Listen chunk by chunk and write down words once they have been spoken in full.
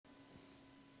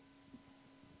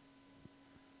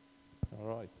All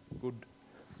right. Good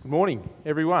morning,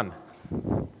 everyone.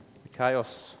 The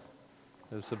chaos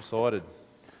has subsided.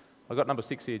 I've got number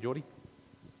 6 here, Geordie.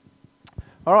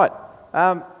 All right.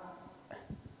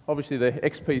 Obviously, the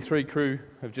XP3 crew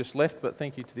have just left, but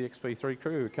thank you to the XP3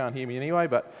 crew who can't hear me anyway.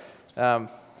 But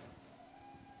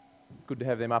good to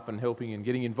have them up and helping and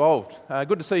getting involved.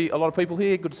 Good to see a lot of people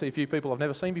here. Good to see a few people I've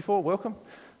never seen before. Welcome.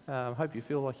 Hope you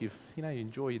feel like you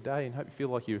enjoy your day, and hope you feel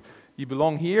like you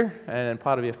belong here and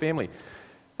part of your family.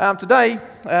 Today,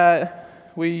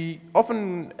 we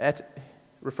often at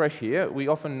Refresh here, we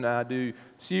often do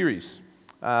series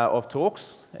of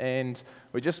talks, and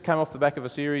we just came off the back of a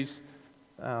series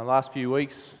last few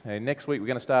weeks, and next week we're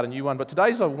going to start a new one. But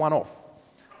today's a one-off,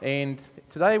 and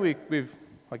today we've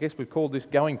called this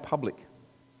Going Public.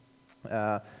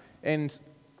 And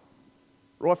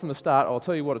right from the start, I'll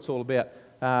tell you what it's all about.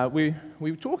 We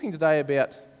were talking today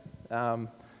about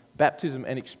baptism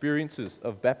and experiences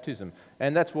of baptism,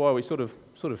 and that's why we sort of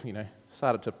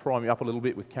started to prime you up a little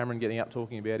bit with Cameron getting up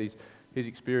talking about his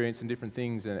experience and different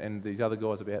things, and these other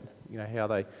guys about how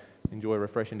they enjoy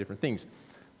refreshing different things.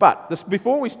 But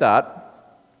before we start,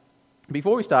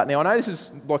 now I know this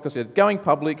is, like I said, going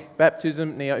public,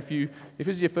 baptism. Now, if this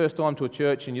is your first time to a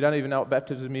church and you don't even know what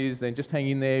baptism is, then just hang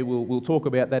in there. We'll talk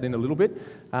about that in a little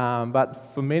bit.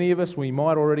 But for many of us, we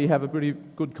might already have a pretty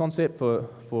good concept. For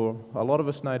a lot of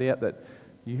us, no doubt, that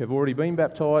you have already been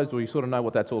baptised, or you sort of know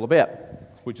what that's all about,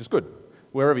 which is good.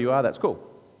 Wherever you are, that's cool.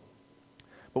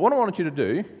 But what I wanted you to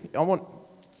do,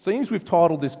 seems we've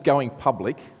titled this Going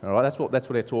Public, all right, that's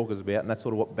what our talk is about, and that's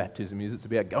sort of what baptism is. It's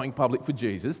about going public for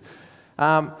Jesus.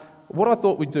 What I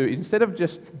thought we'd do is, instead of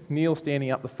just Neil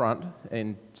standing up the front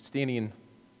and standing in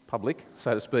public,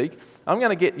 so to speak, I'm going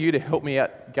to get you to help me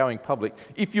out going public,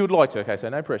 if you would like to, okay, so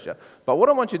no pressure. But what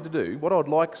I want you to do, what I would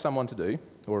like someone to do,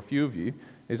 or a few of you,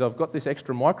 is I've got this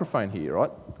extra microphone here, right?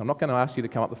 I'm not going to ask you to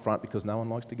come up the front because no one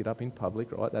likes to get up in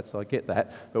public, right? I get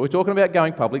that. But we're talking about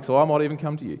going public, so I might even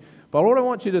come to you. But what I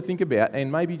want you to think about, and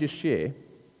maybe just share,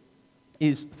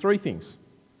 is 3 things.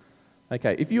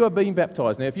 Okay, if you are being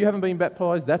baptised, now if you haven't been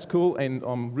baptised, that's cool, and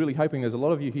I'm really hoping there's a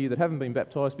lot of you here that haven't been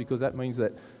baptised, because that means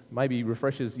that maybe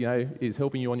Refreshers, is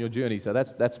helping you on your journey, so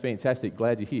that's fantastic,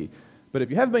 glad you're here. But if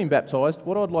you have been baptised,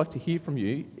 what I'd like to hear from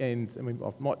you, and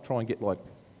I might try and get like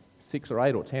 6 or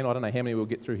 8 or 10, I don't know how many we'll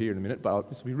get through here in a minute, but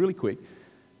this will be really quick.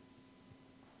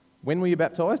 When were you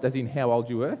baptised, as in how old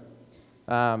you were?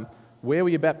 Where were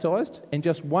you baptised? And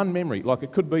just one memory, like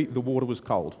it could be the water was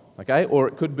cold, okay? Or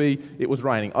it could be it was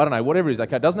raining. I don't know, whatever it is,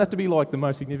 okay? It doesn't have to be like the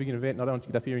most significant event, and I don't want to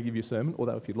get up here and give you a sermon,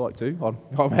 although if you'd like to,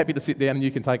 I'm happy to sit down and you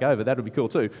can take over. That would be cool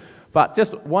too. But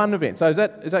just one event. So is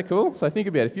that cool? So think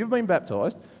about it. If you've been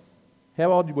baptised,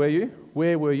 how old were you?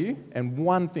 Where were you? And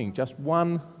one thing, just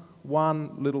one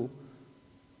little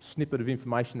snippet of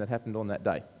information that happened on that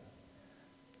day.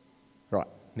 Right.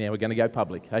 Now we're going to go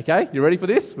public, okay? You ready for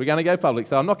this? We're going to go public.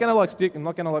 So I'm not going to I'm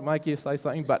not going to make you say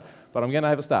something, but I'm going to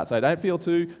have a start. So don't feel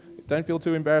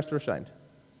too embarrassed or ashamed.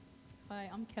 Hi,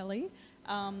 I'm Kelly.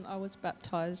 I was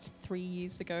baptised 3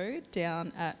 years ago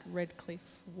down at Redcliffe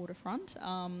Waterfront.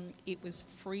 It was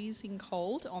freezing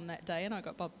cold on that day, and I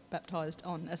got baptised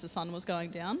as the sun was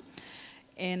going down.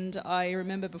 And I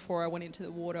remember before I went into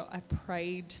the water, I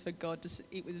prayed for God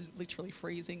it was literally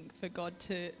freezing, for God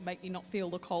to make me not feel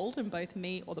the cold, and both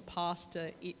me or the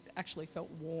pastor, it actually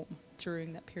felt warm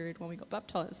during that period when we got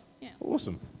baptised. Yeah.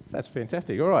 Awesome. That's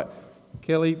fantastic. All right.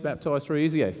 Kelly, baptised 3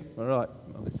 years ago. All right.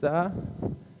 Melissa?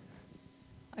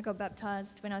 I got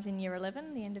baptised when I was in year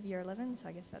 11, the end of year 11, so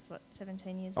I guess that's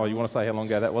 17 years Oh, old. you want to say how long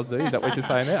ago that was, do you? Is that what you're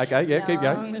saying there? Okay, yeah, keep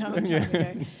going. Long time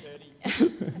ago.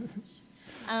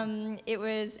 It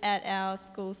was at our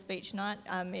school speech night.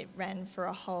 It ran for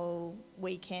a whole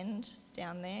weekend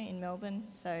down there in Melbourne,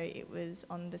 so it was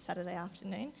on the Saturday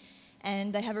afternoon.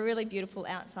 And they have a really beautiful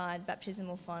outside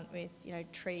baptismal font with,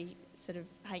 tree sort of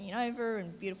hanging over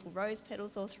and beautiful rose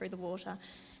petals all through the water.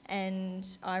 And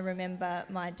I remember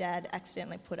my dad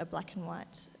accidentally put a black and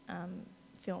white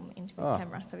film into his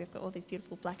camera, so we've got all these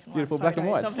beautiful black and white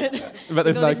photos of it. But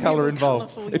there's no colour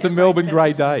involved. It's a Melbourne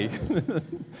grey day.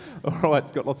 All right,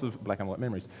 it's got lots of black and white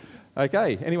memories.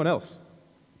 Okay, anyone else?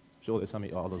 Sure, there's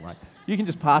something. Oh, look, mate. You can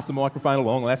just pass the microphone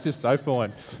along. That's just so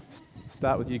fine.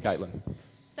 Start with you, Caitlin.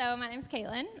 So my name's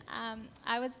Caitlin.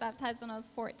 I was baptised when I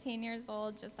was 14 years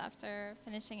old, just after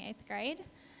finishing 8th grade.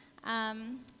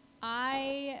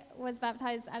 I was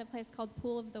baptised at a place called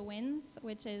Pool of the Winds,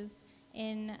 which is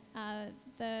in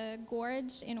the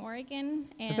Gorge in Oregon.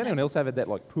 And has anyone else had that,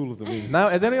 like, Pool of the Winds? No?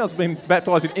 Has anyone else been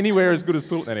baptised in anywhere as good as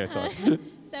Pool? Anyway, sorry. So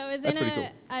it was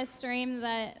in a stream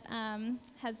that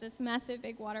has this massive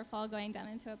big waterfall going down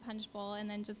into a punch bowl, and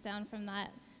then just down from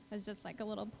that was just like a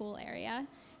little pool area.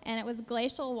 And it was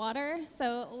glacial water,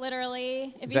 so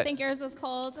literally, if Is you that- think yours was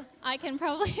cold, I can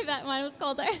probably bet mine was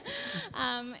colder.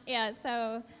 Yeah,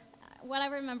 so what I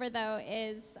remember though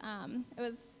is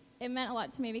it meant a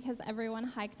lot to me because everyone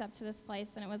hiked up to this place,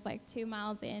 and it was like 2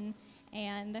 miles in,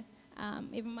 and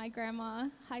even my grandma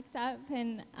hiked up,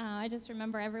 and I just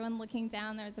remember everyone looking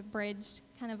down. There was a bridge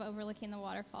kind of overlooking the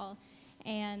waterfall,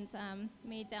 and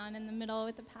me down in the middle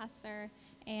with the pastor,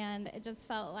 and it just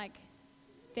felt like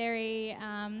very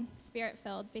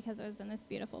spirit-filled because it was in this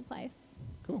beautiful place.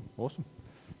 Cool, awesome.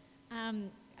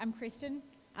 I'm Kristen.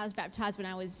 I was baptised when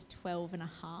I was 12 and a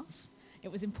half.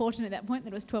 It was important at that point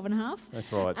that it was 12 and a half.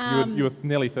 That's right. You were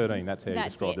nearly 13, that's how you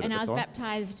That's described it. it And at I was the time.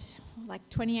 baptised like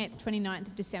 28th, 29th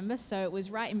of December, so it was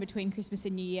right in between Christmas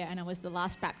and New Year, and I was the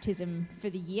last baptism for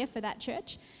the year for that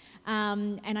church.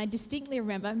 And I distinctly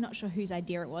remember, I'm not sure whose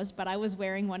idea it was, but I was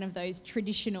wearing one of those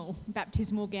traditional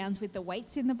baptismal gowns with the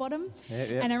weights in the bottom. Yeah,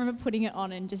 yeah. And I remember putting it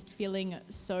on and just feeling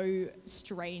so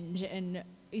strange and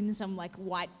in some like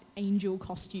white angel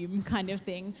costume kind of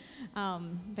thing.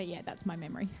 But yeah, that's my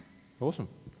memory. Awesome.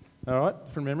 All right,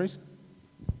 different memories?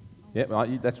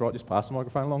 Yeah, that's right, just pass the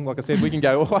microphone along. Like I said, we can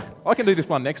go, I can do this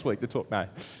one next week to talk. No,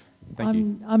 thank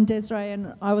you. I'm Desiree,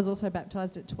 and I was also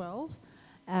baptised at 12.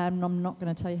 And I'm not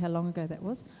going to tell you how long ago that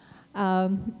was.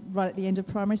 Right at the end of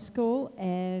primary school,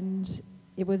 and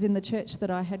it was in the church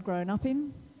that I had grown up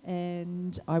in,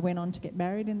 and I went on to get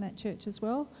married in that church as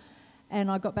well. And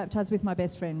I got baptised with my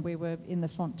best friend. We were in the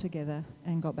font together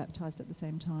and got baptised at the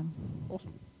same time.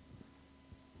 Awesome.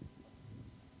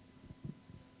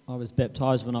 I was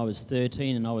baptised when I was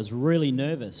 13, and I was really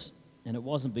nervous. And it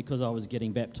wasn't because I was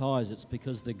getting baptised, it's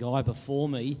because the guy before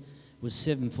me was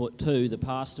 7'2", the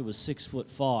pastor was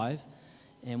 6'5",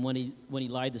 and when he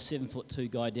laid the 7'2"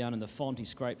 guy down in the font, he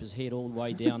scraped his head all the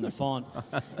way down the font,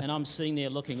 and I'm sitting there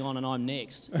looking on, and I'm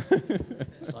next.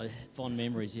 So fond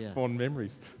memories, yeah. Fond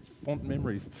memories. Font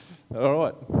memories. All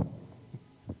right.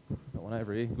 Got one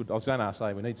over here. Good. I was going to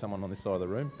say we need someone on this side of the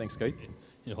room. Thanks, Keith.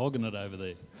 You're hogging it over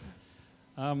there.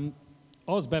 I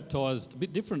was baptised a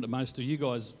bit different to most of you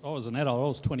guys. I was an adult. I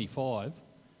was 25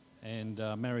 and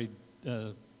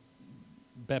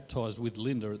baptised with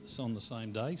Linda on the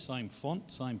same day, same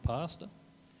font, same pastor.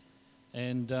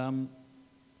 And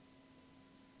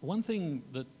one thing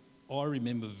that I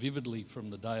remember vividly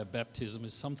from the day of baptism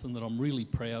is something that I'm really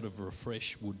proud of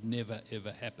Refresh would never,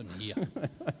 ever happen here.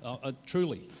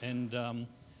 Truly. And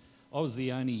I was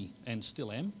the only, and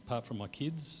still am, apart from my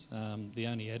kids, the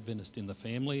only Adventist in the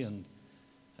family, and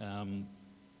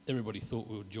everybody thought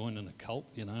we were joining a cult,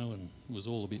 you know, and it was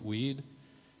all a bit weird.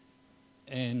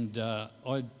 And I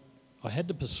had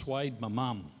to persuade my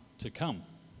mum to come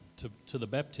to the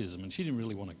baptism, and she didn't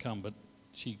really want to come, but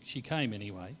she came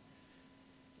anyway.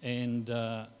 And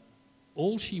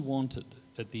all she wanted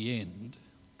at the end,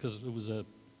 because it was a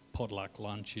potluck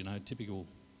lunch, you know, typical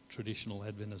traditional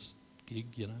Adventist gig,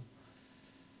 you know,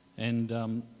 and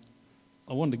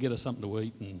I wanted to get her something to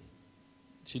eat, and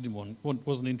she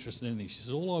wasn't interested in anything. She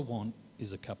said, all I want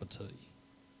is a cup of tea.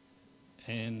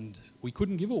 And we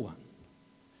couldn't give her one.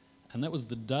 And that was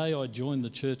the day I joined the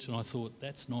church, and I thought,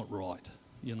 that's not right,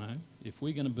 you know. If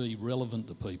we're going to be relevant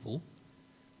to people,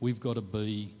 we've got to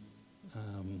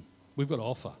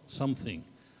offer something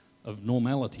of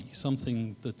normality,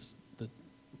 something that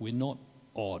we're not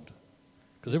odd.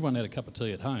 Because everyone had a cup of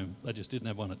tea at home, they just didn't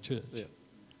have one at church. Yeah.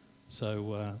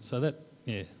 So that,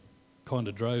 yeah, kind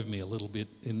of drove me a little bit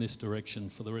in this direction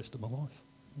for the rest of my life.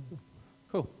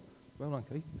 Cool. Well done,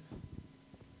 Keith.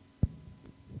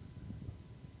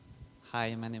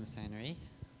 Hi, my name is Henry,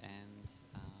 and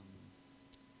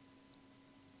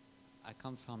I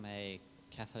come from a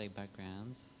Catholic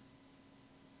background.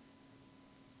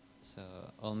 So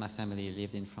all my family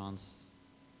lived in France.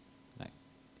 Like,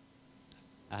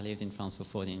 I lived in France for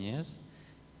 14 years.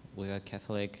 We were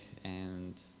Catholic,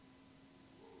 and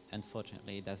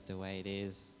unfortunately, that's the way it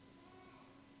is.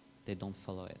 They don't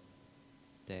follow it.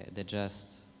 They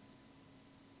just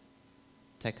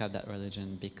take up that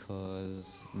religion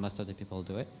because most of the people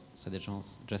do it, so they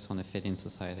just want to fit in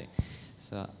society.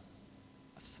 So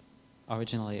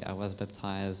originally I was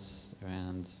baptized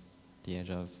around the age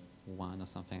of 1 or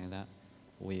something like that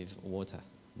with water,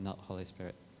 not Holy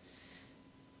Spirit.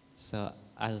 So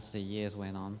as the years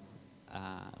went on,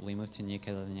 we moved to New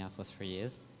Caledonia for 3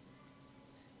 years.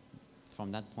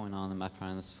 From that point on, my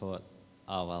parents thought,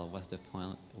 oh well, what's the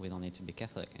point? We don't need to be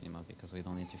Catholic anymore because we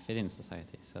don't need to fit in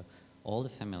society. So all the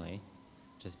family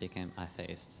just became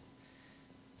atheist.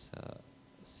 So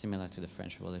similar to the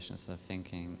French Revolution, so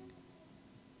thinking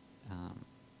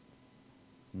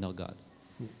no God.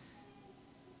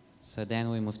 So then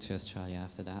we moved to Australia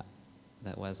after that.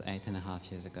 That was 8.5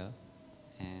 years ago.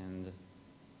 And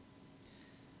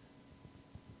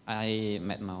I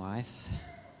met my wife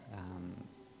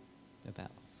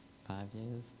about 4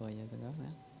 years ago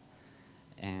now.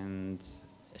 And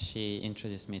she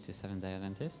introduced me to Seventh-day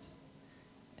Adventists.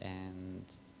 And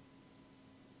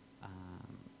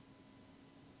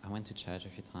I went to church a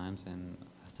few times and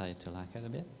I started to like it a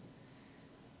bit.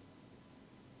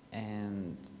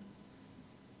 And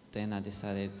then I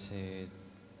decided to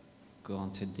go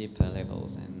on to deeper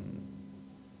levels and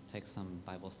take some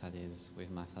Bible studies with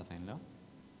my father-in-law.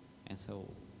 And so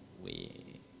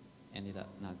we ended up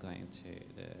not going to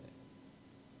the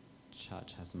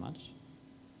church as much,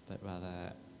 but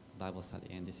rather Bible study.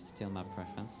 And this is still my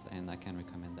preference, and I can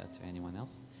recommend that to anyone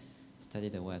else. Study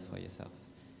the Word for yourself.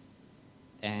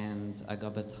 And I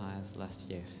got baptized last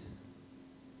year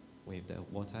with the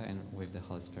water and with the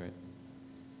Holy Spirit.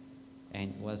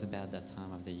 And it was about that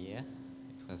time of the year.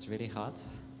 It was really hot,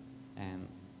 and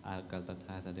I got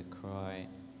baptized at the Croy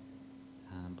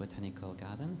Botanical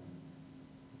Garden.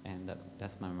 And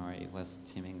that's my memory. It was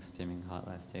steaming hot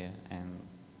last year, and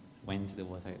went into the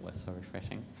water. It was so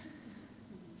refreshing.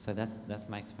 So that's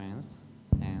my experience.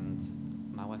 And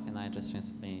my wife and I just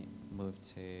recently moved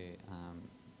to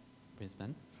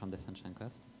Brisbane from the Sunshine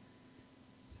Coast.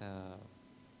 So,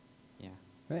 yeah.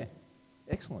 Yeah,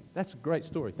 excellent. That's a great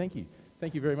story. Thank you.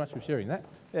 Thank you very much for sharing that.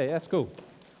 Yeah, that's cool.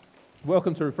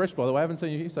 Welcome to Refresh, by the way. I haven't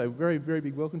seen you here, so very, very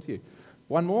big welcome to you.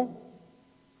 One more?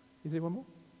 Is there one more?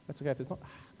 That's okay if there's not.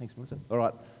 Thanks, Melissa. All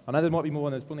right. I know there might be more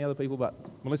and there's plenty of other people, but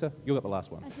Melissa, you got the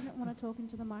last one. I didn't want to talk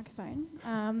into the microphone.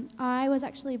 I was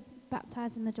actually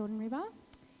baptised in the Jordan River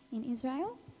in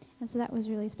Israel, and so that was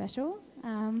really special.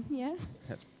 Yeah.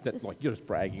 That's like you're just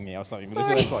bragging now or something,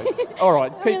 Sorry. Melissa. That's like, all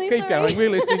right, I'm really keep sorry. going. We're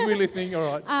listening.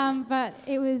 All right. But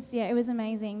it was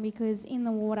amazing because in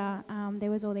the water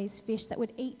there was all these fish that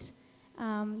would eat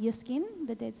your skin,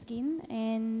 the dead skin,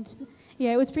 and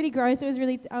yeah, it was pretty gross. It was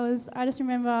really. I just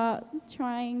remember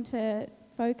trying to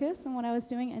focus on what I was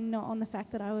doing and not on the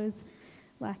fact that I was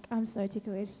like, I'm so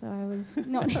ticklish, so I was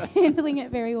not handling it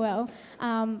very well.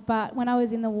 But when I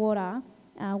was in the water,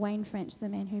 Wayne French, the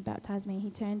man who baptized me,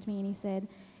 he turned to me and he said,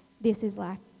 "This is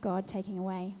like God taking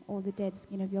away all the dead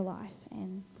skin of your life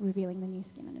and revealing the new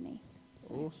skin underneath."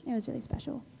 So Awesome. It was really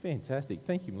special. Fantastic.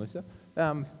 Thank you, Melissa.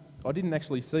 I didn't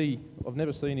actually see. I've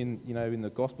never seen in the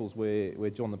Gospels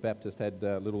where John the Baptist had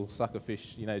little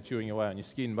suckerfish chewing away on your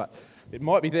skin, but it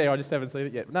might be there. I just haven't seen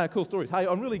it yet. No, cool stories. Hey,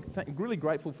 I'm really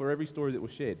grateful for every story that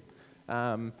was shared,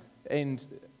 and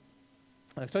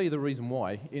I'll tell you the reason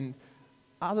why.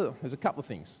 There's a couple of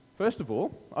things. First of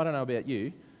all, I don't know about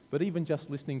you, but even just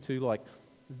listening to like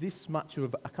this much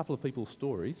of a couple of people's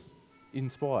stories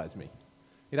inspires me.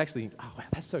 It actually, oh wow,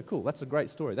 that's so cool. That's a great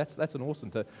story. That's an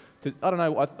awesome to I don't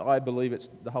know. I believe it's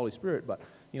the Holy Spirit, but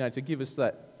to give us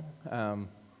that the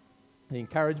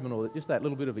encouragement or just that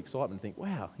little bit of excitement. Think,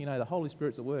 wow, the Holy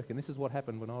Spirit's at work, and this is what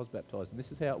happened when I was baptized, and this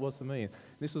is how it was for me, and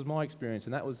this was my experience,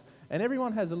 and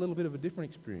everyone has a little bit of a different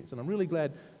experience, and I'm really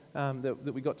glad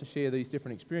that we got to share these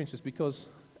different experiences because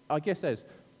I guess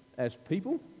as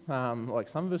people, like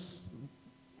some of us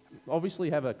obviously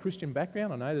have a Christian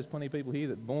background. I know there's plenty of people here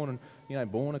that born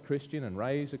a Christian and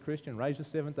raised a Christian, raised a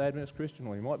Seventh-day Adventist Christian,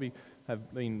 or you might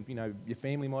have been, your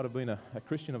family might have been a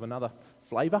Christian of another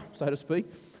flavour, so to speak,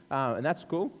 and that's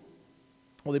cool.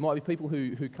 Or there might be people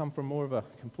who come from more of a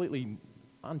completely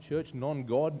unchurched,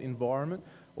 non-God environment,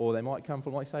 or they might come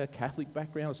from, like say, a Catholic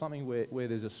background or something where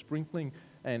there's a sprinkling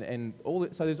and all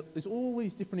that. So there's all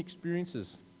these different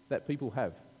experiences that people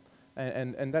have.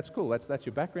 And that's cool. That's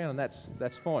your background, and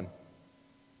that's fine.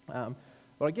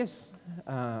 But I guess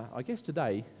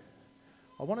today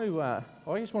I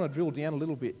just want to drill down a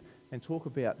little bit and talk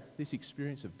about this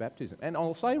experience of baptism. And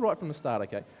I'll say right from the start,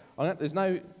 okay? There's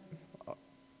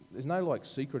no like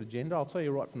secret agenda. I'll tell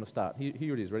you right from the start.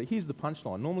 Here it is. Ready? Here's the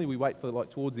punchline. Normally we wait for like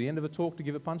towards the end of a talk to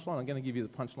give a punchline. I'm going to give you the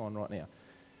punchline right now.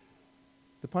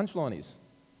 The punchline is,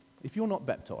 if you're not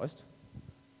baptized,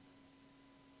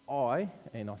 I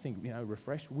think,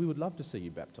 Refresh, we would love to see you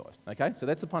baptised, okay? So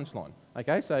that's the punchline,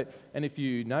 okay? So, and if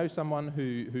you know someone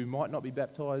who might not be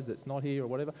baptised, that's not here or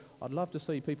whatever, I'd love to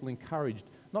see people encouraged,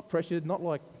 not pressured, not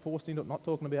like forced into it, not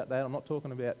talking about that, I'm not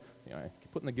talking about,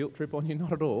 putting the guilt trip on you,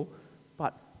 not at all,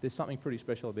 but there's something pretty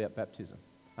special about baptism.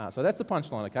 So that's the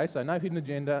punchline, okay? So no hidden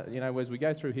agenda, as we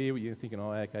go through here, you're thinking,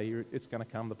 oh, okay, it's going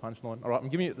to come, the punchline. All right, I'm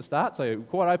giving you at the start, so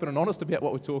quite open and honest about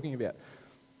what we're talking about.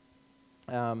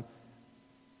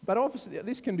 But obviously,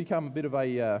 this can become a bit of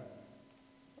a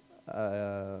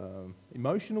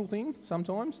emotional thing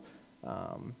sometimes.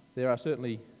 There are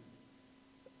certainly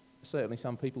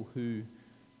some people who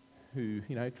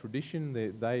tradition,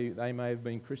 they may have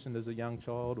been christened as a young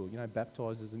child or,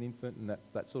 baptised as an infant, and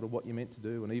that's sort of what you're meant to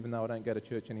do. And even though I don't go to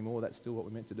church anymore, that's still what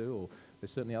we're meant to do. Or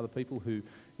there's certainly other people who,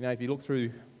 if you look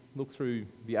through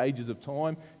the ages of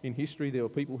time in history, there were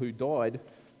people who died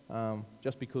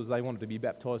just because they wanted to be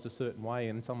baptised a certain way,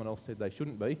 and someone else said they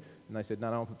shouldn't be, and they said,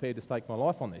 no, I'm prepared to stake my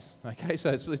life on this. Okay, so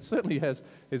it certainly has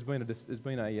been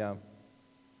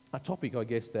a topic, I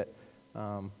guess,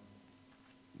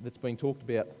 that's been talked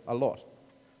about a lot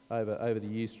over the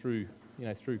years through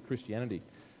Christianity.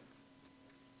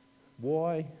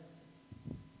 Why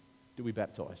do we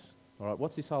baptise? All right,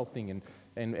 what's this whole thing?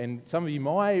 And some of you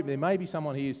there may be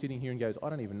someone here sitting here and goes, I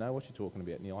don't even know what you're talking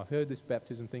about. I've heard this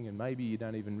baptism thing, and maybe you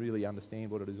don't even really understand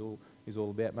what it is all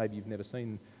about. Maybe you've never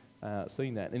seen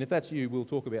that. And if that's you, we'll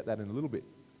talk about that in a little bit.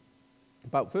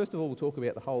 But first of all, we'll talk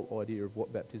about the whole idea of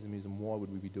what baptism is and why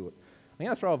would we do it. I'm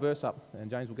going to throw a verse up,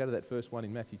 and James will go to that first one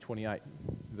in Matthew 28,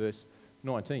 verse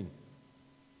 19.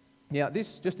 Now,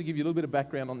 this, just to give you a little bit of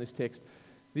background on this text,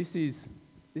 this is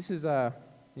a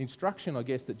instruction, I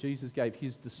guess, that Jesus gave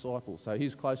his disciples, so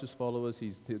his closest followers,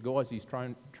 the guys he's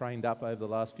trained up over the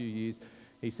last few years.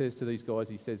 He says to these guys,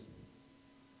 he says,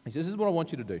 this is what I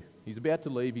want you to do. He's about to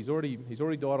leave. He's already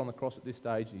died on the cross at this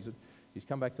stage. He's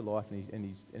come back to life,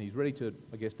 and he's ready to,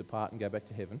 I guess, depart and go back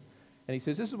to heaven. And he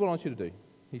says, this is what I want you to do.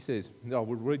 He says, we'll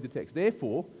read the text.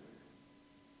 Therefore,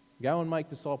 go and make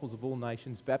disciples of all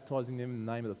nations, baptizing them in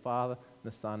the name of the Father,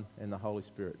 the Son, and the Holy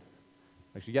Spirit.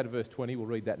 Actually, go to verse 20, we'll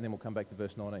read that, and then we'll come back to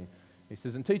verse 19. He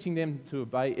says, and teaching them to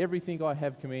obey everything I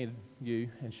have commanded you,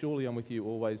 and surely I'm with you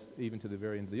always, even to the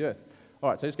very end of the earth. All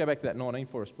right, so just go back to that 19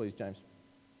 for us, please, James.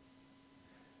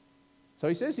 So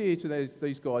he says here to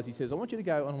these guys, he says, I want you to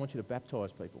go and I want you to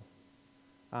baptise people.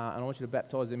 And I want you to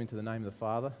baptise them into the name of the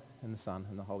Father and the Son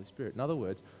and the Holy Spirit. In other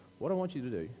words, what I want you to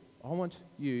do, I want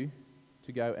you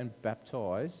to go and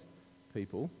baptise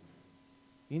people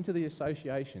into the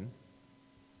association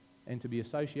and to be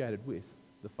associated with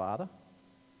the Father,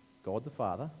 God the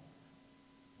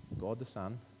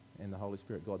Son, and the Holy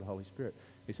Spirit, God the Holy Spirit.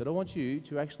 He said, I want you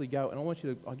to actually go and I want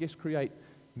you to, I guess, create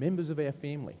members of our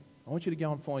family. I want you to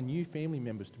go and find new family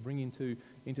members to bring into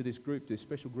this group, this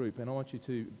special group, and I want you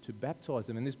to baptise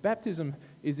them. And this baptism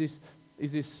is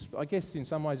this, I guess, in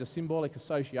some ways, a symbolic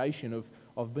association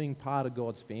of being part of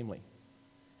God's family.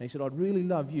 And he said, I'd really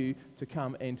love you to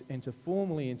come and to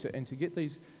formally and to get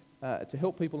these, to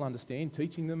help people understand,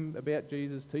 teaching them about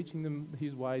Jesus, teaching them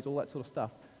his ways, all that sort of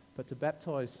stuff, but to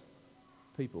baptise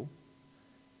people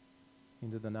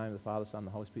into the name of the Father, Son, and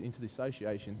the Holy Spirit, into the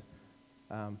association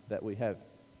that we have.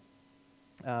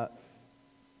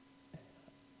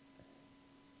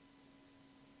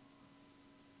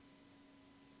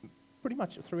 Pretty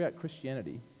much throughout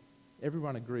Christianity,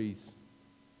 everyone agrees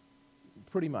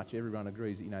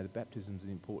that baptism is an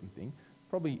important thing.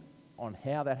 Probably on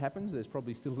how that happens, there's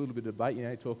probably still a little bit of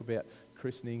debate. Talk about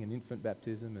christening and infant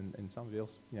baptism, and somebody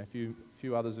else, a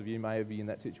few others of you may be in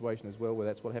that situation as well, where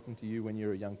that's what happened to you when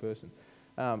you're a young person.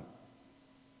 But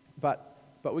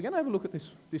we're going to have a look at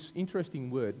this interesting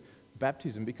word,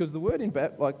 baptism, because the word I'm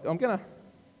going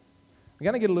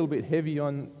to get a little bit heavy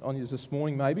on you this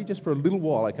morning, maybe just for a little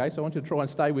while, okay? So I want you to try and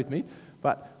stay with me,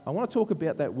 but I want to talk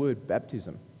about that word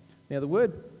baptism. Now, the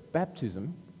word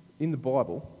baptism in the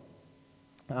Bible,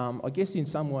 I guess in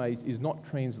some ways, is not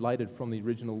translated from the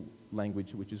original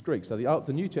language, which is Greek. So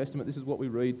the New Testament, this is what we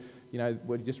read.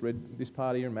 We just read this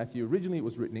part here in Matthew. Originally, it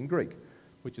was written in Greek,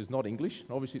 which is not English.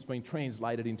 Obviously, it's been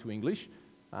translated into English,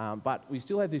 but we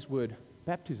still have this word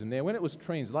baptism. Now, when it was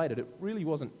translated, it really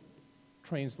wasn't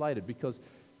translated because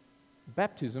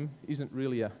baptism isn't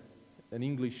really an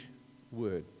English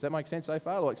word. Does that make sense so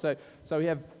far? So we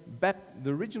have the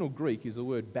original Greek is the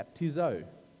word baptizo.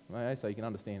 Okay, so you can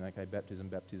understand. Okay, baptism,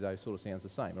 baptizo sort of sounds the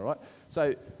same. All right.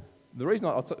 So the reason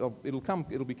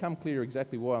it'll become clear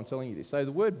exactly why I'm telling you this. So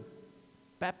the word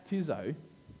baptizo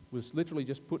was literally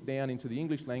just put down into the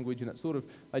English language, and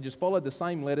they just followed the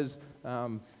same letters.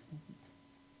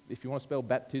 If you want to spell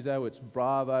baptizo, it's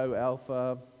Bravo,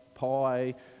 Alpha,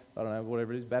 Pi, I don't know,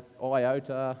 whatever it is,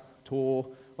 Iota, Tor,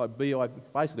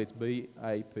 basically it's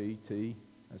B-A-P-T,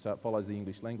 and so it follows the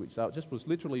English language. So it just was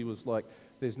like,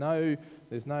 there's no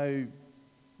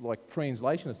like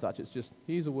translation as such, it's just,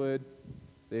 here's a word,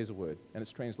 there's a word, and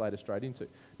it's translated straight into.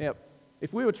 Now,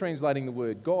 if we were translating the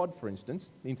word God, for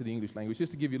instance, into the English language,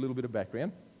 just to give you a little bit of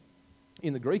background,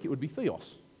 in the Greek it would be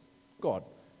theos, God.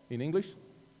 In English,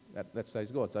 that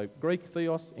says God. So Greek,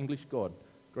 theos, English, God.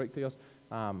 Greek, theos,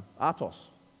 artos.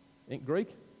 In Greek,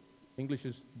 English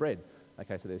is bread.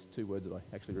 Okay, so there's two words that I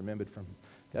actually remembered from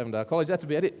Avondale College. That's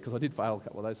about it, because I did fail a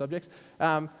couple of those subjects.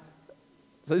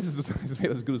 So this is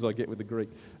about as good as I get with the Greek.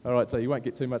 All right, so you won't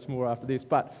get too much more after this.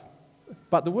 But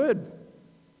the word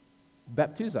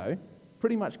baptizo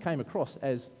pretty much came across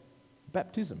as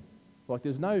baptism. Like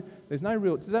there's no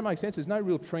real, does that make sense? There's no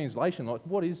real translation. Like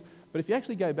what is, but if you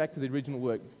actually go back to the original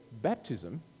word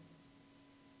baptism,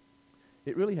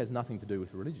 it really has nothing to do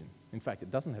with religion. In fact, it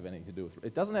doesn't have anything to do with,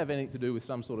 it doesn't have anything to do with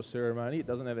some sort of ceremony. It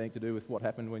doesn't have anything to do with what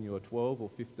happened when you were 12 or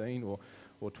 15 or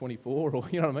 24 or,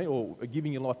 you know what I mean, or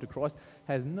giving your life to Christ.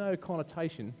 Has no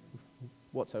connotation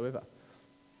whatsoever.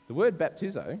 The word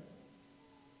baptizo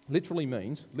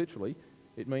literally,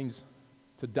 it means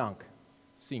to dunk,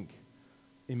 sink,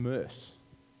 immerse,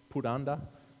 put under,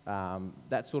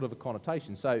 that sort of a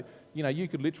connotation. So, you know, you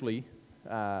could literally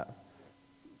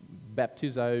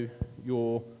baptizo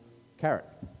your carrot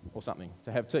or something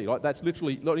to have tea. Like that's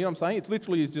literally, you know what I'm saying? It's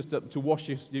literally is just to wash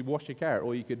your carrot.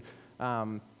 Or you could,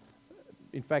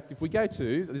 in fact, if we go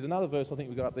to, there's another verse I think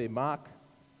we got up there, Mark,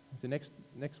 is the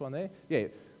next one there? Yeah.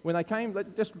 When they came,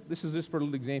 this is just for a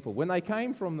little example. When they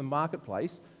came from the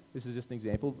marketplace, this is just an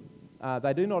example,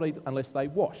 they do not eat unless they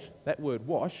wash. That word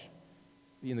wash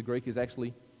in the Greek is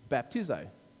actually baptizo.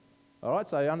 All right,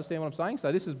 so you understand what I'm saying?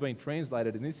 So this has been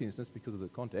translated in this instance because of the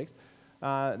context.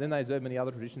 Then they observe many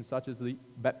other traditions such as the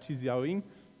baptizoing.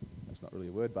 That's not really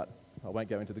a word, but I won't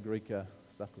go into the Greek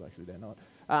stuff because I actually don't know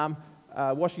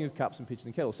it. Washing of cups and pitchers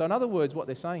and kettles. So in other words, what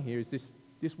they're saying here is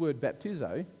this word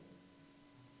baptizo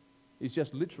is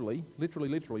just literally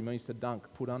means to dunk,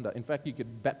 put under. In fact, you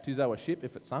could baptizo a ship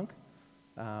if it sunk.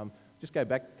 Just go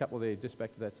back a couple there, just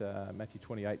back to that Matthew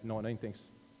 28:19. Thanks,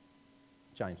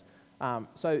 James.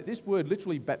 So this word,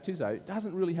 literally baptizo,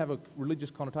 doesn't really have a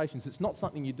religious connotation. It's not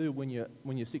something you do when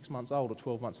you're 6 months old or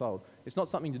 12 months old. It's not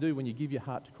something to do when you give your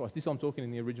heart to Christ. This I'm talking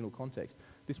in the original context.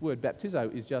 This word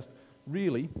baptizo is just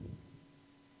really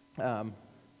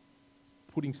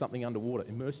putting something underwater,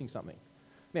 immersing something.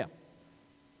 Now,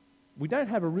 we don't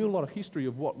have a real lot of history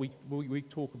of what we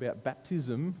talk about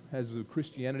baptism, as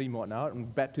Christianity might know it,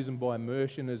 and baptism by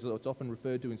immersion, as it's often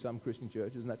referred to in some Christian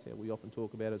churches, and that's how we often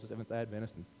talk about it as Seventh-day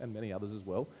Adventists and many others as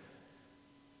well.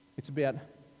 It's about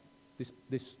this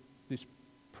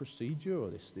procedure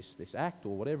or this act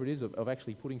or whatever it is of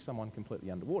actually putting someone completely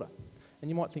underwater.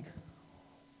 And you might think,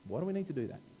 why do we need to do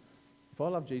that? If I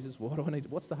love Jesus, why do I need to,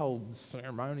 what's the whole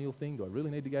ceremonial thing? Do I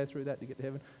really need to go through that to get to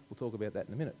heaven? We'll talk about that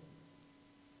in a minute.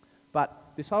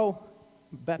 But this whole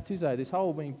baptizo, this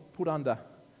whole being put under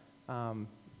and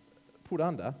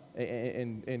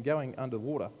going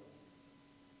underwater,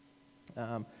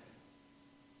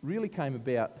 really came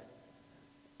about,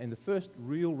 and the first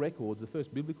real records, the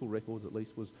first biblical records at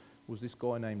least, was this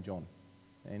guy named John.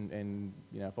 And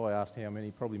you know, if I asked how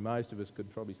many, probably most of us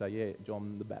could probably say, yeah,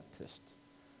 John the Baptist.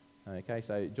 Okay,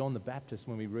 so John the Baptist,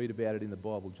 when we read about it in the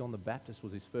Bible, John the Baptist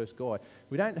was his first guy.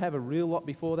 We don't have a real lot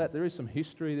before that. There is some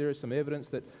history, there is some evidence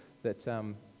that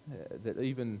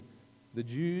even the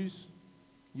Jews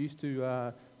used to,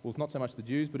 well, not so much the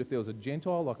Jews, but if there was a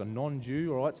Gentile, like a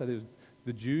non-Jew, all right, so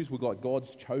the Jews were like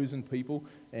God's chosen people,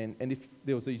 and if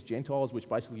there was these Gentiles, which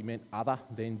basically meant other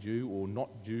than Jew or not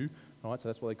Jew, all right, so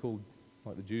that's why they called,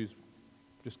 like the Jews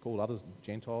just called others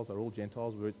Gentiles. They're all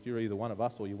Gentiles. You're either one of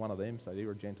us or you're one of them, so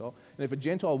you're a Gentile. And if a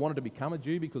Gentile wanted to become a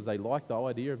Jew because they liked the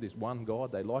idea of this one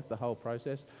God, they liked the whole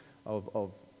process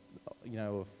of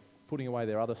putting away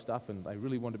their other stuff, and they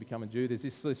really wanted to become a Jew,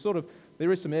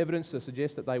 there is some evidence to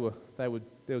suggest that there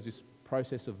was this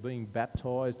process of being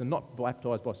baptized, and not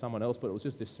baptized by someone else, but it was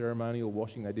just this ceremonial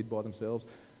washing they did by themselves.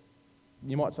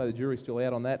 You might say the jury's still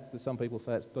out on that. Some people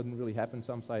say it didn't really happen.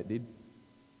 Some say it did.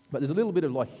 But there's a little bit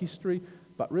of like history,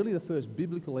 but really the first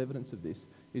biblical evidence of this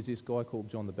is this guy called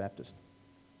John the Baptist.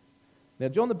 Now,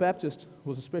 John the Baptist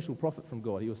was a special prophet from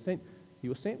God. He was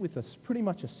sent with pretty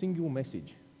much a single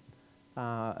message,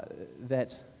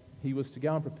 that he was to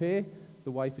go and prepare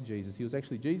the way for Jesus. He was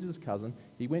actually Jesus' cousin.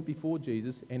 He went before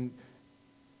Jesus, and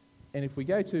if we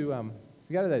go to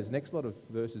those next lot of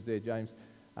verses there, James,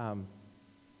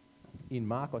 in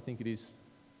Mark, I think it is,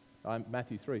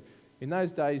 Matthew 3. In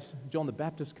those days, John the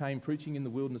Baptist came preaching in the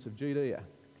wilderness of Judea.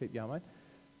 Keep going, mate.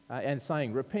 And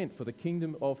saying, "Repent, for the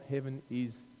kingdom of heaven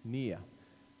is near."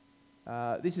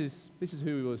 This is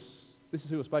who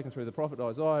was spoken through the prophet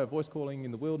Isaiah, a voice calling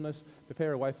in the wilderness,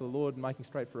 "Prepare a way for the Lord, and making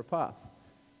straight for a path."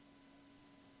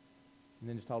 And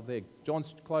then just told there,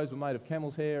 John's clothes were made of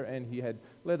camel's hair, and he had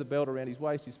leather belt around his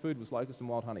waist. His food was locusts and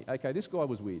wild honey. Okay, this guy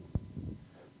was weird.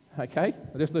 Okay,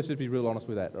 let's just be real honest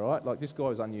with that. All right, like this guy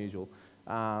was unusual.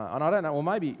 And I don't know, well,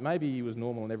 maybe he was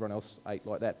normal and everyone else ate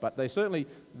like that, but they certainly,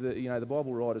 the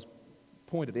Bible writers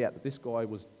pointed out that this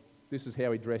is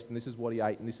how he dressed, and this is what he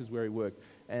ate, and this is where he worked,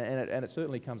 and it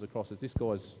certainly comes across as this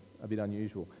guy's a bit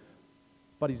unusual.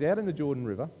 But he's out in the Jordan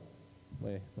River,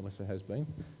 where Melissa has been,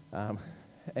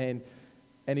 and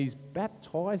he's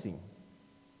baptising.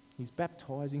 He's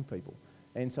baptising people.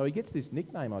 And so he gets this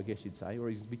nickname, I guess you'd say, or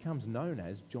he becomes known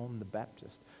as John the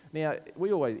Baptist. Now,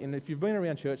 we always, and if you've been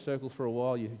around church circles for a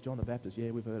while, John the Baptist,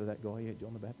 yeah, we've heard of that guy, yeah,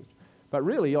 John the Baptist. But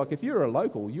really, like, if you're a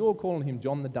local, you're calling him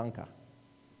John the Dunker,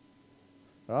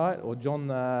 right? Or John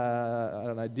the, I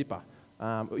don't know, Dipper. You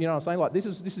know what I'm saying? Like, this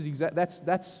is exact.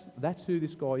 That's who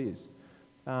this guy is.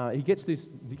 He gets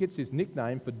this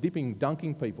nickname for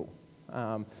dunking people.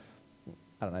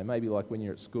 I don't know, maybe like when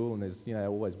you're at school and there's,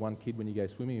 always one kid when you go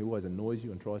swimming who always annoys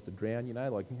you and tries to drown,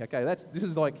 like, okay, this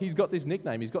is like, he's got this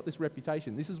nickname, he's got this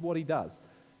reputation, this is what he does,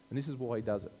 and this is why he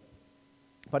does it.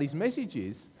 But his message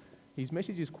is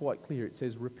quite clear. It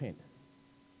says, repent.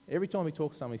 Every time he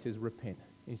talks to someone, he says, repent.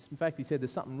 In fact, he said,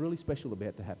 there's something really special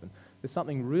about to happen. There's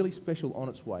something really special on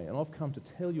its way, and I've come to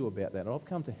tell you about that, and I've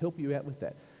come to help you out with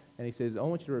that. And he says, I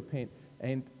want you to repent.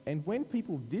 And when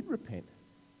people did repent,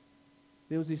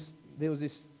 there was this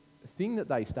thing that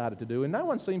they started to do, and no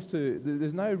one seems to.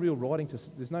 There's no real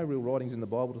writings in the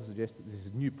Bible to suggest that this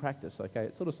is new practice. Okay,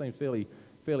 it sort of seems fairly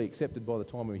accepted by the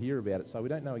time we hear about it. So we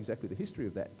don't know exactly the history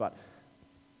of that.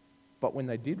 But when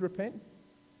they did repent,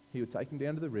 he would take them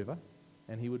down to the river,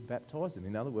 and he would baptize them.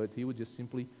 In other words, he would just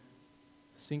simply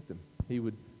sink them. He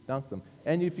would dunk them.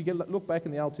 And if you look back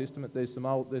in the Old Testament, there's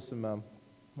some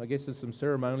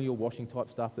ceremonial washing type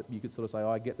stuff that you could sort of say,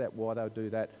 I get that, why they would do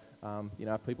that.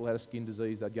 If people had a skin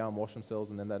disease, they'd go and wash themselves,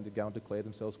 and then they'd go and declare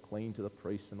themselves clean to the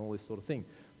priests and all this sort of thing.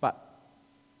 But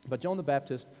John the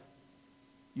Baptist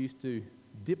used to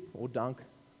dip or dunk,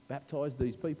 baptise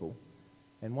these people,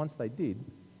 and once they did,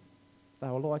 they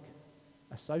were like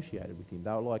associated with him.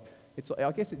 They were like,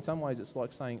 I guess in some ways it's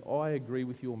like saying, I agree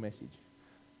with your message.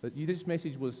 This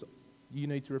message was, you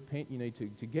need to repent, you need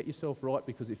to get yourself right,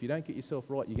 because if you don't get yourself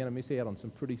right, you're going to miss out on some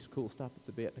pretty cool stuff that's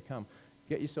about to come.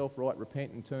 Get yourself right,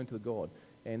 repent, and turn to God.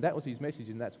 And that was his message,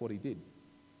 and that's what he did.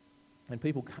 And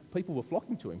people were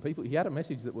flocking to him. He had a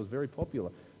message that was very popular,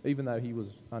 even though he was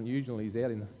unusual. He's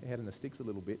out in the sticks a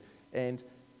little bit. And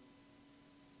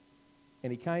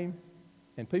he came,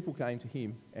 and people came to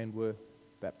him and were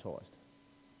baptised.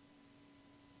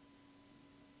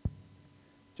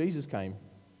 Jesus came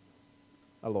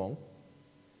along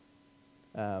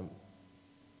a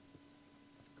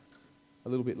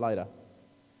little bit later,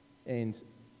 and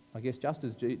I guess just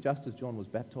as John was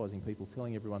baptising people,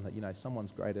 telling everyone that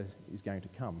someone's greater is going to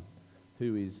come,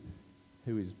 who is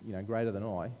greater than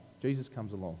I, Jesus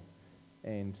comes along,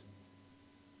 and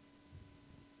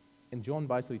John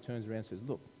basically turns around and says,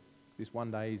 look, this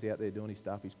one day he's out there doing his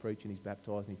stuff, he's preaching, he's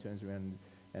baptising, he turns around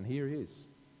and here he is.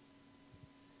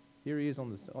 Here he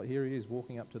is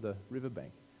walking up to the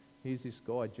riverbank. Here's this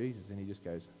guy, Jesus, and he just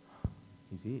goes,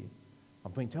 he's here.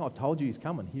 I've told you he's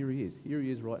coming. Here he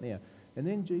is right now. And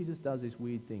then Jesus does this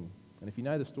weird thing. And if you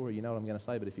know the story, you know what I'm going to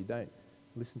say, but if you don't,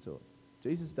 listen to it.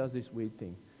 Jesus does this weird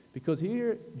thing. Because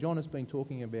here, John has been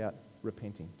talking about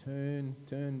repenting. Turn,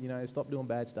 stop doing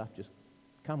bad stuff, just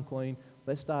come clean,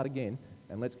 let's start again,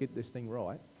 and let's get this thing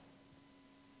right.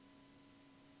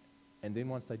 And then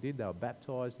once they did, they were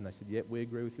baptised, and they said, yep, we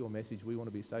agree with your message. We want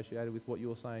to be associated with what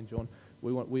you're saying, John.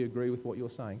 We agree with what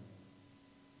you're saying.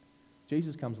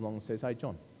 Jesus comes along and says, hey,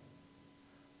 John,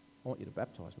 I want you to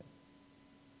baptise me.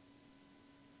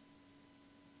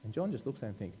 And John just looks at him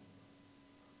and thinks,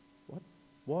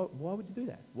 what? Why would you do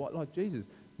that? What, like Jesus?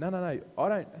 No,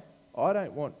 I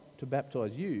don't want to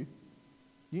baptise you.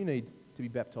 You need to be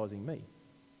baptising me.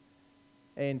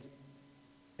 And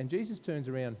Jesus turns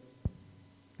around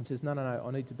and says, no,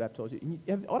 I need to baptise you.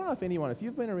 I don't know if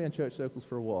you've been around church circles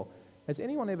for a while, has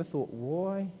anyone ever thought,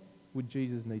 why would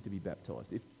Jesus need to be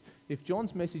baptised? If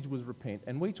John's message was repent,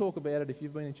 and we talk about it, if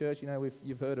you've been in church,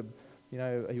 you've heard of,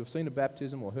 you've seen a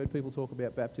baptism or heard people talk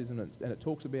about baptism, and it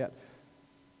talks about,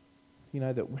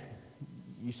 that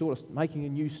you're sort of making a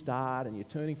new start and you're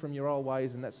turning from your old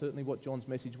ways, and that's certainly what John's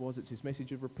message was. It's his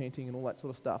message of repenting and all that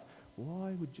sort of stuff.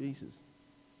 Why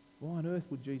on earth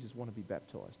would Jesus want to be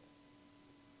baptised?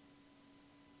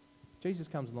 Jesus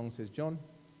comes along and says, John,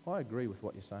 I agree with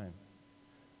what you're saying.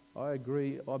 I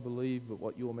agree, I believe that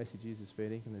what your message is fair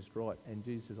dinkum and is right. And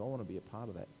Jesus says, I want to be a part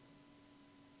of that.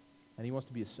 And he wants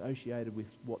to be associated with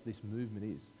what this movement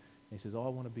is. And he says, I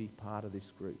want to be part of this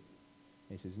group.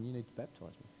 And he says, and you need to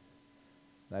baptise me.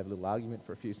 They have a little argument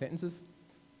for a few sentences.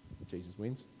 Jesus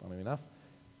wins, funnily enough.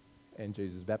 And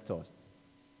Jesus is baptised.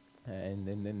 And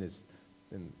then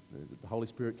the Holy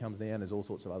Spirit comes down. There's all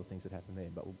sorts of other things that happen there.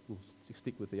 But we'll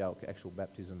stick with the actual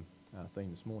baptism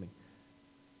theme this morning.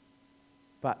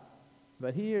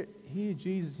 But here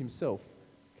Jesus himself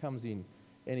comes in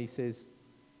and he says,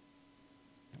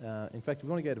 In fact, if we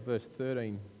want to go to verse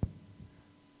 13,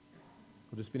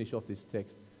 we'll just finish off this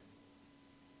text.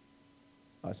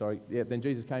 Then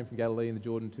Jesus came from Galilee in the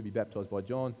Jordan to be baptized by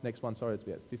John. Next one, it's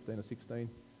about 15 or 16.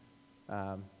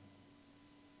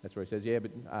 That's where he says,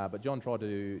 but John tried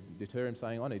to deter him,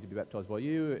 saying, I need to be baptized by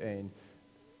you, and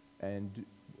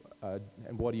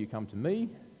why do you come to me?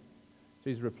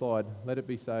 Jesus replied, let it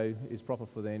be so, it is proper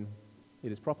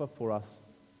for us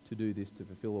to do this to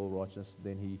fulfill all righteousness.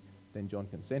 Then John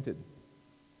consented.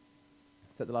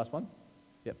 Is that the last one?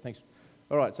 Yep, thanks.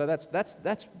 All right, so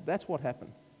that's what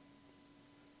happened.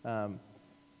 The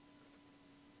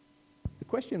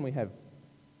question we have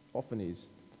often is,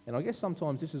 and I guess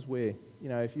sometimes this is where,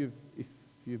 if you've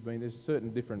been, there's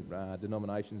certain different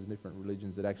denominations and different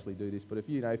religions that actually do this, but if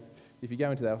you go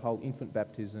into that whole infant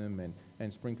baptism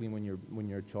and sprinkling when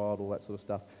you're a child, all that sort of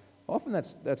stuff, often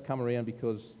that's come around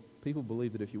because people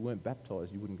believe that if you weren't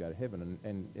baptised, you wouldn't go to heaven.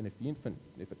 And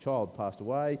if a child passed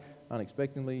away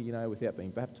unexpectedly, without being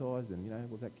baptised, then,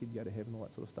 will that kid go to heaven, all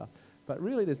that sort of stuff. But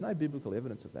really, there's no biblical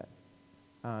evidence of that.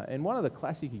 And one of the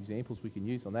classic examples we can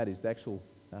use on that is the actual,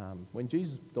 when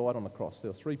Jesus died on the cross, there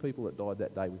were 3 people that died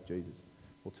that day with Jesus,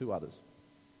 or 2 others.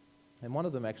 And one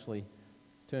of them actually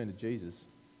turned to Jesus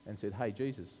and said, hey,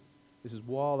 Jesus, this is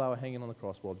while they were hanging on the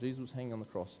cross, while Jesus was hanging on the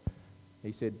cross,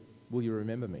 he said, will you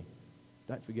remember me?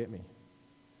 Don't forget me.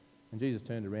 And Jesus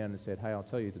turned around and said, hey, I'll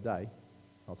tell you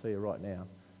right now,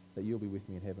 that you'll be with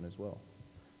me in heaven as well.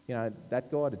 That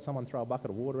guy, did someone throw a bucket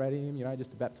of water at him,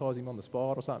 just to baptise him on the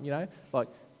spot or something, Like,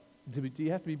 do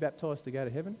you have to be baptised to go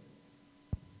to heaven?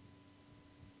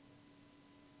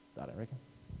 I don't reckon.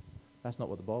 That's not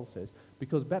what the Bible says.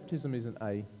 Because baptism isn't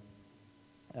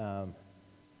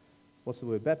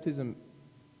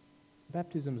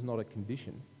Baptism is not a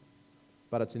condition,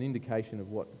 but it's an indication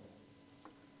of what's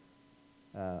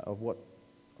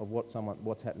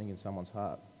happening in someone's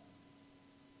heart.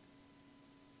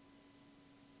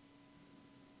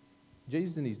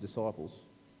 Jesus and his disciples,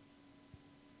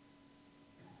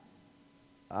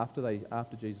 after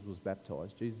Jesus was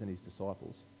baptised, Jesus and his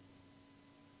disciples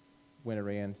went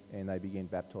around and they began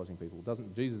baptising people.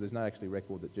 There's no actually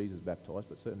record that Jesus baptised,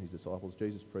 but certainly his disciples.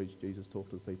 Jesus preached, Jesus talked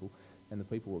to the people, and the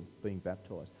people were being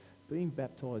baptised. Being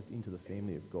baptised into the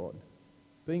family of God.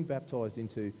 Being baptised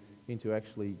into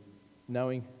actually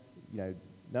knowing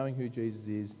who Jesus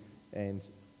is, and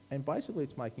basically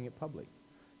it's making it public.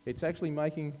 It's actually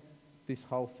making this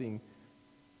whole thing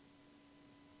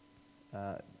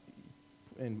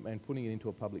and putting it into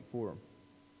a public forum.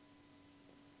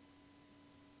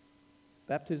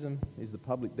 Baptism is the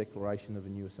public declaration of a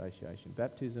new association.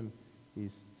 Baptism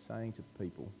is saying to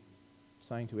people,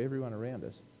 saying to everyone around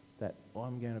us, that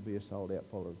I'm going to be a sold-out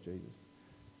follower of Jesus.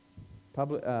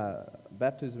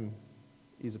 Baptism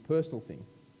is a personal thing.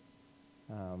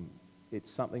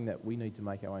 It's something that we need to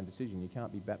make our own decision. You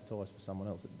can't be baptised for someone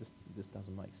else. It just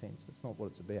doesn't make sense. That's not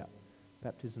what it's about.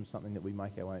 Baptism is something that we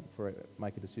make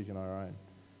a decision on our own.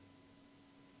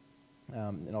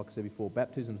 And like I said before,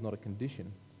 baptism is not a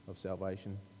condition of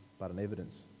salvation, but an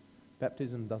evidence.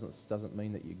 Baptism doesn't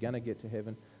mean that you're going to get to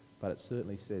heaven, but it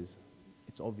certainly says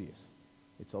it's obvious.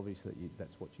 It's obvious that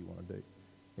that's what you want to do.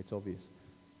 It's obvious.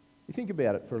 You think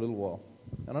about it for a little while,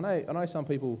 and I know some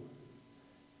people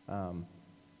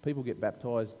get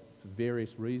baptised for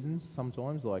various reasons.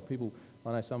 Sometimes, I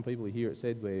know some people hear it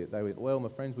said where they went, well, my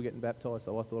friends were getting baptised,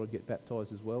 so I thought I'd get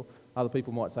baptised as well. Other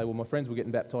people might say, well, my friends were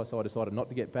getting baptised, so I decided not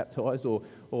to get baptised. Or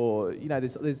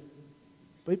there's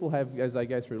people have, as they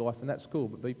go through life, and that's cool,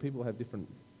 but people have different,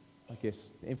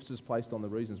 emphasis placed on the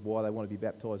reasons why they want to be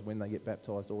baptised, when they get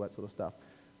baptised, all that sort of stuff.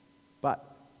 But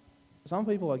some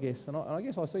people, I guess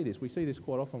I see this, we see this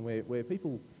quite often where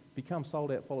people become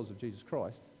sold-out followers of Jesus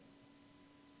Christ,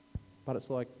 but it's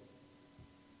like,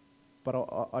 but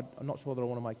I'm not sure that I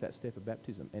want to make that step of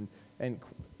baptism. And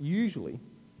usually,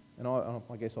 and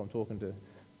I guess I'm talking to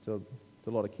a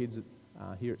lot of kids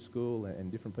here at school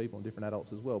and different people and different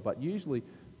adults as well, but usually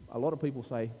a lot of people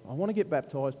say, I want to get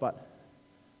baptised, but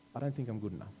I don't think I'm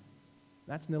good enough.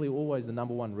 That's nearly always the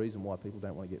number one reason why people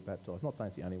don't want to get baptised. Not saying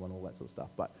it's the only one, all that sort of stuff,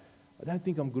 but I don't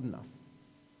think I'm good enough.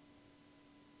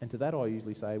 And to that I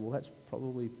usually say, well, that's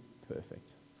probably perfect.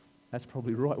 That's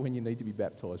probably right when you need to be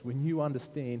baptised, when you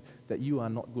understand that you are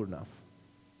not good enough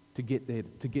to get there,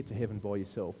 to get to heaven by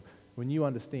yourself, when you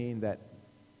understand that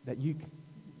you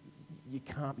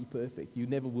can't be perfect, you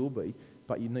never will be,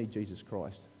 but you need Jesus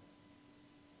Christ.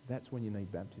 That's when you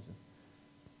need baptism.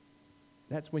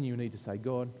 That's when you need to say,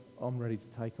 God, I'm ready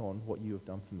to take on what you have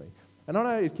done for me. And I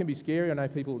know it can be scary. I know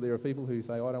there are people who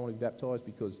say, I don't want to be baptised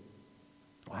because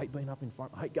I hate being up in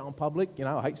front, I hate going public,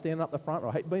 I hate standing up the front, or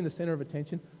I hate being the centre of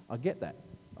attention. I get that.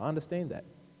 I understand that.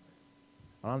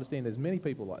 I understand there's many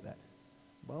people like that.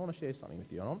 But I want to share something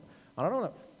with you. I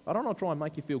don't want to try and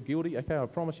make you feel guilty. Okay, I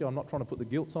promise you I'm not trying to put the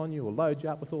guilt on you or load you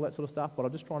up with all that sort of stuff, but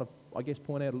I'm just trying to, I guess,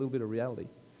 point out a little bit of reality.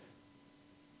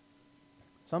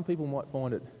 Some people might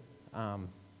find it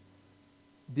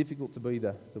difficult to be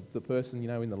the person,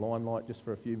 in the limelight just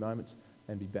for a few moments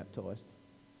and be baptised,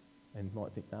 and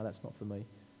might think, no, that's not for me.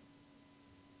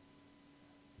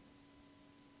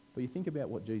 But you think about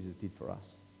what Jesus did for us.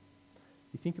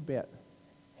 You think about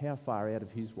how far out of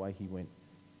his way he went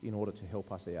in order to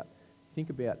help us out. Think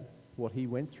about what he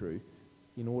went through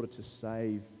in order to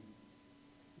save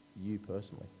you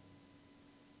personally.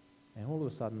 And all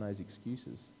of a sudden those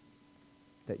excuses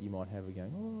that you might have are going,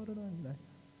 I don't know,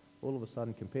 all of a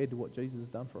sudden compared to what Jesus has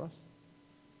done for us,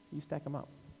 you stack them up.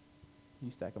 You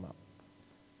stack them up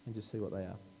and just see what they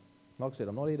are. Like I said,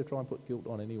 I'm not here to try and put guilt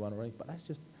on anyone or anything,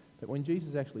 but when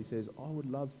Jesus actually says, I would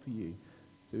love for you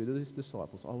to his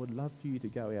disciples, I would love for you to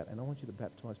go out and I want you to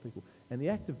baptise people. And the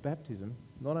act of baptism,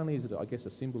 not only is it, I guess, a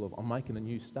symbol of I'm making a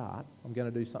new start, I'm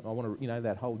going to do something, I want to,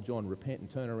 that whole John, repent and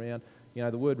turn around.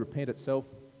 The word repent itself,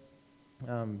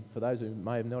 for those who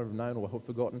may have never known or have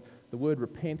forgotten, the word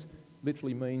repent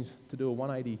literally means to do a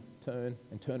 180 turn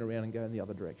and turn around and go in the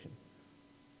other direction.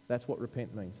 That's what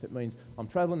repent means. It means I'm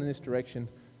travelling in this direction,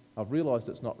 I've realised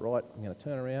it's not right, I'm going to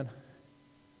turn around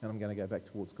and I'm going to go back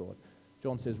towards God.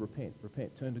 John says repent,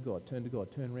 turn to God,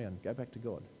 turn around, go back to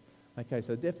God. Okay,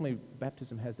 so definitely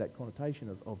baptism has that connotation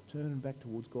of turning back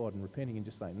towards God and repenting and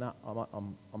just saying, no,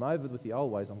 I'm over with the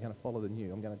old ways, I'm going to follow the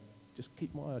new. I'm going to just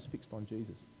keep my eyes fixed on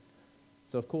Jesus.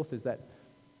 So of course there's that.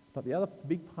 But the other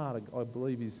big part, I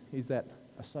believe, is that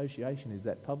association, is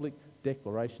that public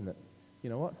declaration that,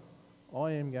 you know what,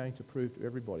 I am going to prove to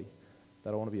everybody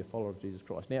that I want to be a follower of Jesus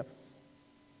Christ. Now,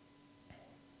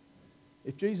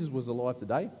 if Jesus was alive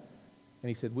today and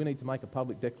he said we need to make a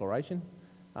public declaration,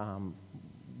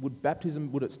 would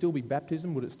it still be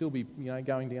baptism? Would it still be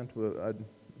going down to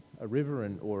a river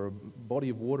or a body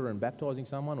of water and baptising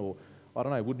someone? Or I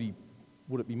don't know, would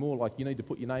it be more like you need to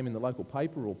put your name in the local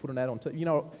paper or put an ad on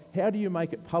TV? How do you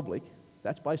make it public?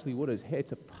 That's basically what it is.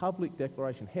 It's a public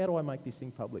declaration. How do I make this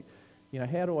thing public?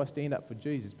 How do I stand up for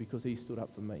Jesus because he stood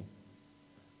up for me?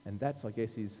 And that's, I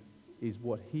guess, is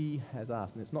what he has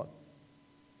asked. And it's not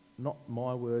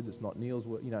my words, it's not Neil's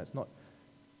words,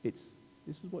 this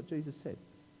is what Jesus said.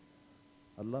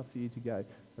 I'd love for you to go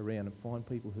around and find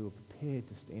people who are prepared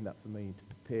to stand up for me,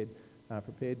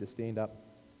 prepared to stand up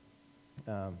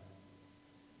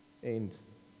and,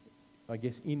 I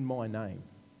guess, in my name,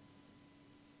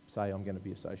 say I'm going to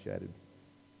be associated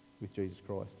with Jesus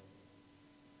Christ.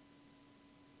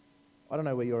 I don't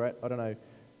know where you're at. I don't know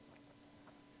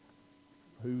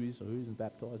who is or who isn't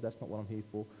baptised. That's not what I'm here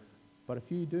for. But if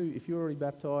you're already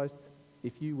baptised,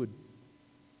 if you would,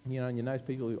 and you know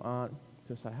people who aren't,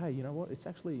 to say, hey, you know what? It's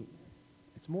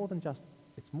more than just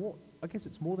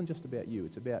about you.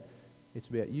 It's about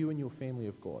you and your family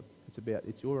of God.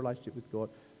 It's your relationship with God,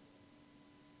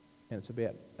 and it's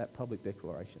about that public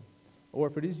declaration. Or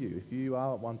if it is you, if you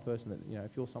are one person that,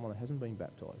 if you're someone that hasn't been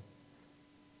baptised,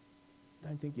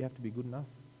 don't think you have to be good enough.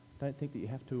 Don't think that you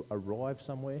have to arrive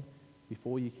somewhere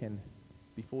before you can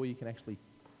actually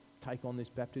take on this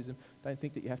baptism. Don't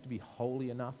think that you have to be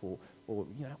holy enough or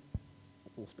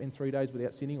spend 3 days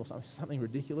without sinning or something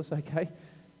ridiculous, okay?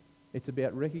 It's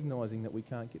about recognising that we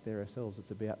can't get there ourselves.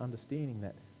 It's about understanding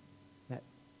that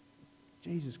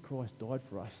Jesus Christ died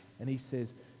for us. And he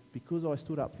says, because I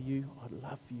stood up for you, I'd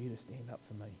love for you to stand up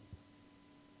for me.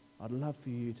 I'd love for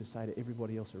you to say to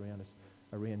everybody else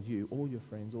around you, all your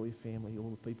friends, all your family, all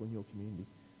the people in your community,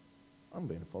 I'm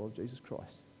being a follower of Jesus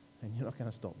Christ, and you're not going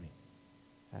to stop me.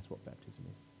 That's what baptism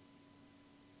is.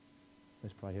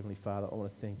 Let's pray. Heavenly Father, I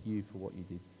want to thank you for what you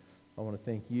did. I want to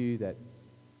thank you that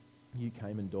you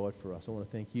came and died for us. I want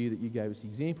to thank you that you gave us the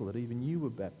example that even you were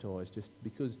baptised just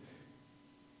because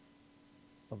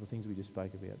of the things we just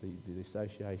spoke about, the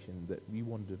association, that you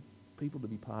wanted people to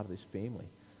be part of this family,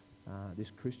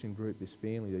 this Christian group, this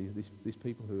family, these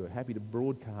people who are happy to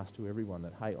broadcast to everyone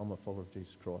that, hey, I'm a follower of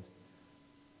Jesus Christ.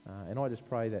 And I just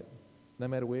pray that no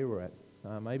matter where we're at,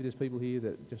 maybe there's people here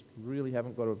that just really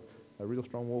haven't got a real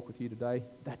strong walk with you today.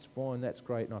 That's fine, that's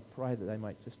great, and I pray that they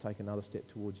might just take another step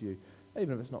towards you,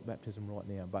 even if it's not baptism right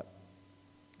now. But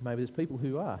maybe there's people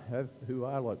who are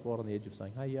like right on the edge of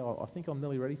saying, hey, yeah, I think I'm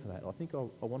nearly ready for that. I think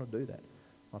I want to do that.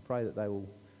 I pray that they will,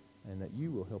 and that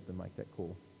you will help them make that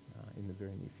call in the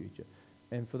very near future.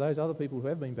 And for those other people who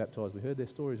have been baptised, we heard their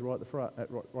stories right at the front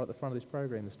of this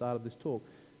program, the start of this talk.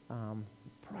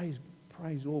 Praise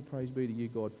be to you,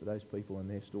 God, for those people and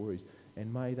their stories.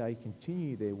 And may they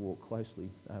continue their walk closely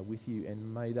with you,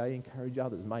 and may they encourage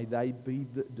others. May they be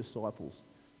the disciples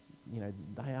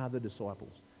they are the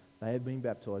disciples. They have been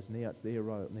baptised. Now it's their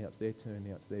role. Now it's their turn.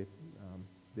 Now it's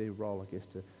their role, I guess,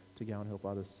 to go and help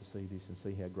others to see this and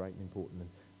see how great and important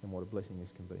and what a blessing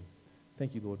this can be.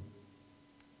 Thank you, Lord.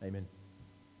 Amen.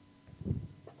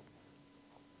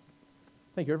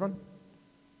 Thank you, everyone.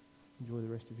 Enjoy the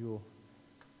rest of your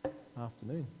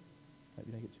afternoon. Hope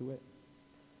you don't get too wet.